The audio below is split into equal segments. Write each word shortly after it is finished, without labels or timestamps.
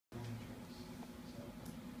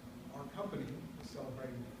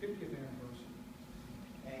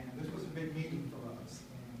a big meeting for us,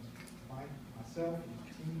 and myself and my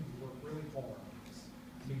team, we worked really hard on this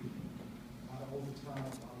meeting. A lot of overtime,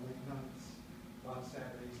 a lot of late nights, a lot of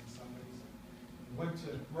Saturdays and Sundays. We went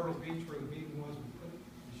to Myrtle Beach where the meeting was, we put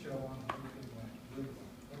the show on, and everything went really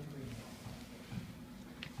well. Everything went well.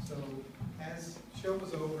 So as the show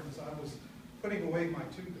was over, and as I was putting away my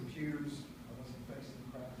 2 computers, I wasn't facing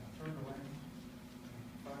the crowd, and I turned around, and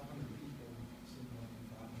 500 people seemed like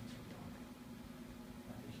in 5 minutes were gone.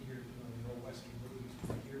 I could hear, the old Western movies,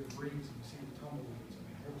 you could hear the breeze, and you see the tumbleweeds. I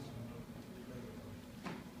mean, there was something great.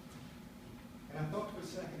 And I thought for a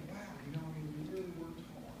second, wow, we really worked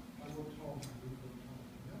hard. I worked hard, and I really worked hard.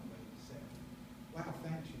 And nobody said, wow,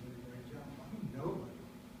 thanks, you did a great job. I mean, nobody.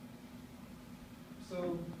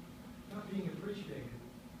 So, not being appreciated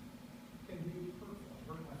can be hurtful. It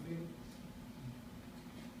hurt my feelings.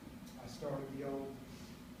 I started the old,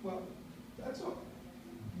 well, that's okay.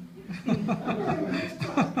 Next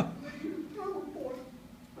time, maybe PowerPoint.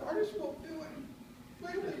 I just won't do it.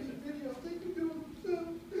 Maybe the video, they can do it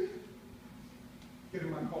themselves. Get in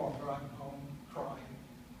my car, driving home, crying.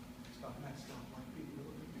 Stopping at stoplight, people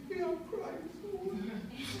look at me. Yeah, I'm crying.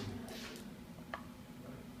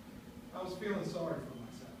 I was feeling sorry for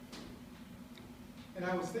myself. And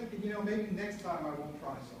I was thinking, maybe next time I won't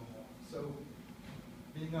try so hard. So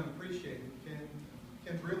being unappreciated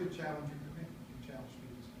can really challenge your commitment, can challenge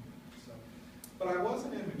people's commitment. So, but I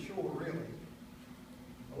wasn't immature, really.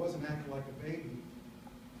 I wasn't acting like a baby.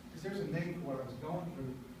 Because there's a name for what I was going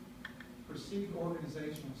through. Perceived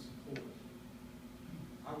organizational support.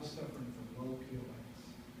 I was suffering from low POS.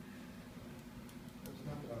 It was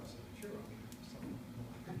not that I was immature.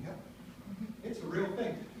 I couldn't help it. It's a real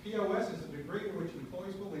thing. POS is a degree in which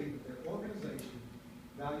employees believe that their organization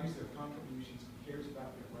values their contributions and cares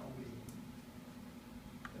about their well-being.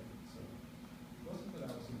 So, it wasn't that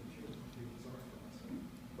I was immature, I feel sorry for myself,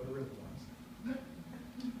 but it really was.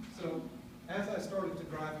 So, as I started to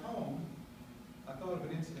drive home, I thought of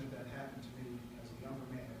an incident that happened to me as a younger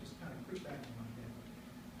man. It just kind of creeped back in my head.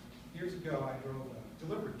 Years ago, I drove a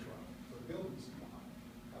delivery truck for a building supply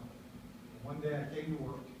company. And one day I came to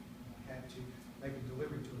work, and I had to make a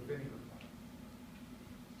delivery to a vinegar plant.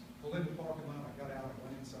 Pulled in the parking lot, I got out, I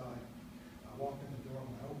went inside. I walked in the door,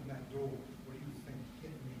 when I opened that door, what do you think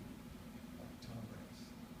hit me like a ton of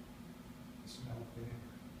bricks? The smell of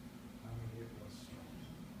vinegar. I mean, it was strong.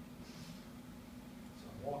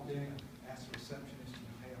 So I walked in, asked the receptionist,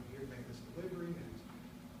 hey, I'm here to make this delivery, and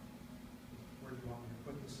where do you want me to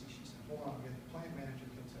put this? And she said, hold on, the plant manager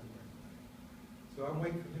can tell you everything. So I'm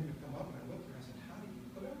waiting for him to come up, and I looked at her, I said, how do you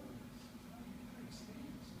put up with this? How do you stand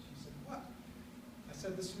this? And she said, what? I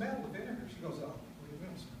said, the smell of vinegar. She goes, oh, what do you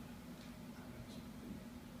mean smell?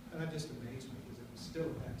 And that just amazed me, because it was still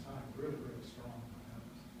at that time really, really strong in my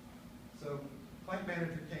nose. So plant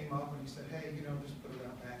manager came up and he said, hey, just put it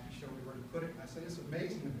out back. He showed me where to put it. And I said, it's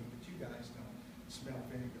amazing to me that you guys don't smell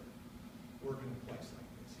vinegar working in a place like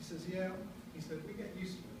this. He says, yeah. He said, we get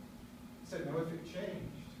used to it. He said, no, if it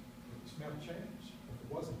changed, if the smell changed, if it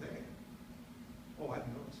wasn't there, oh, I'd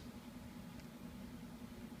notice it.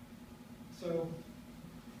 So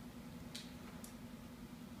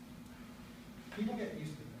people get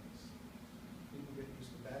used to things. People get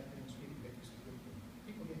used to bad things. People get used to good things.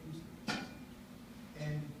 People get used to things.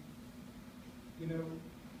 And,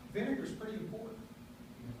 vinegar is pretty important.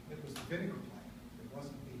 It was the vinegar plant. It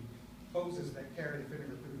wasn't the hoses that carried the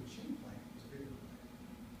vinegar through the machine plant. It was the vinegar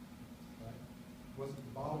plant. Right? It wasn't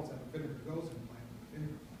the bottles that the vinegar goes in the plant. It was the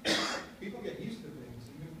vinegar plant. People get used to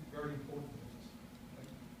things, even very important things.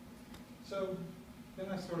 Right? So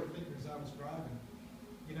then I started thinking as I was driving,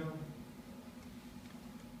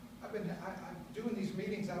 I'm doing these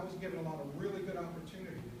meetings, I was given a lot of really good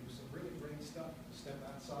opportunity to do some really great stuff, to step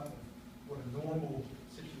outside of what a normal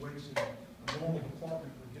situation, a normal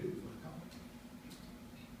department would do for a company.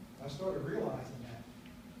 I started realizing that,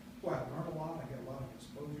 boy, I learned a lot, I get a lot of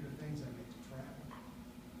exposure to things, I get to travel.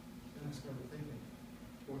 Then I started thinking,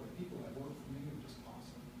 boy, the people that work for me are just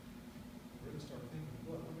awesome. I really started thinking,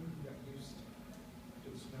 boy, I wonder who got used to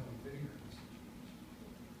the smell of vinegar in this situation.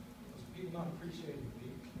 Was people not appreciating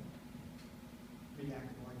me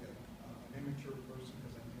acting like an immature person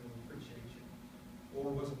because I didn't really appreciate you?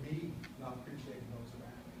 Or was it me not appreciating those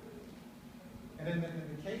around me? And in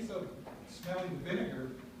the case of smelling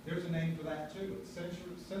vinegar, there's a name for that too. It's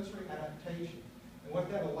sensory adaptation. And what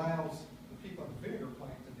that allows the people at the vinegar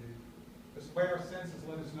plant to do is where our senses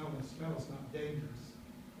let us know when the smell is not dangerous.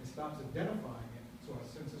 It stops identifying it so our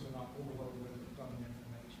senses are not overloaded with redundant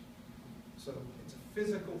information. So it's a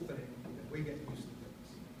physical thing that we get used to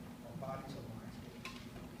this. Our bodies are minds.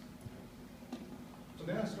 So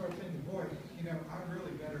then I started thinking, boy, I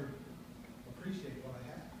really better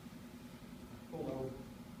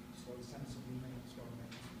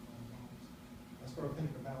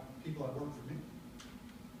people that worked for me,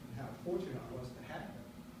 and how fortunate I was to have them.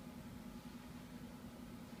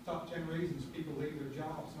 Top 10 reasons people leave their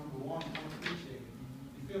jobs. Number one, unappreciated.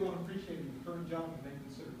 You feel unappreciated in your current job, you may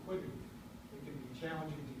consider quitting. It can be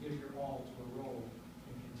challenging to give your all to a role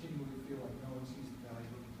and continually feel like no one sees the value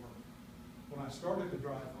of your work. When I started to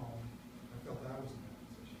drive home, I felt I was in that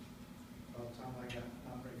position. By the time I got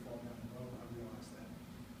not very far down the road, I realized that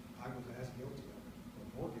I was as guilty of it, or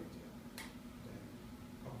more guilty of it, than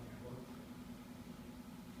the company I worked for.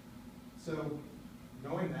 So,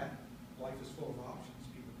 knowing that life is full of options,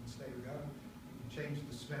 people can stay or go, you can change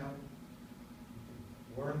the smell, you can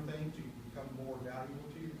learn things, you can become more valuable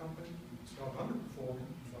to your company, you can start underperforming,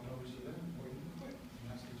 if I notice you then, or you can quit, and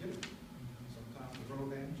that's legitimate. Sometimes the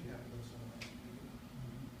road ends, you have to go somewhere else.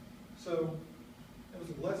 So, it was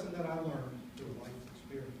a lesson that I learned through a life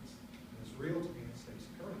experience. And it's real to me, it stays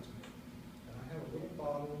current to me. And I have a little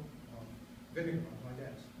bottle of vinegar on my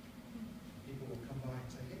desk. People will come by and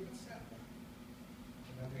say, hey, what's that?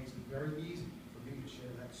 And that makes it very easy for me to share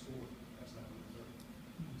that story as I observe.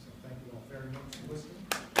 So thank you all very much for listening.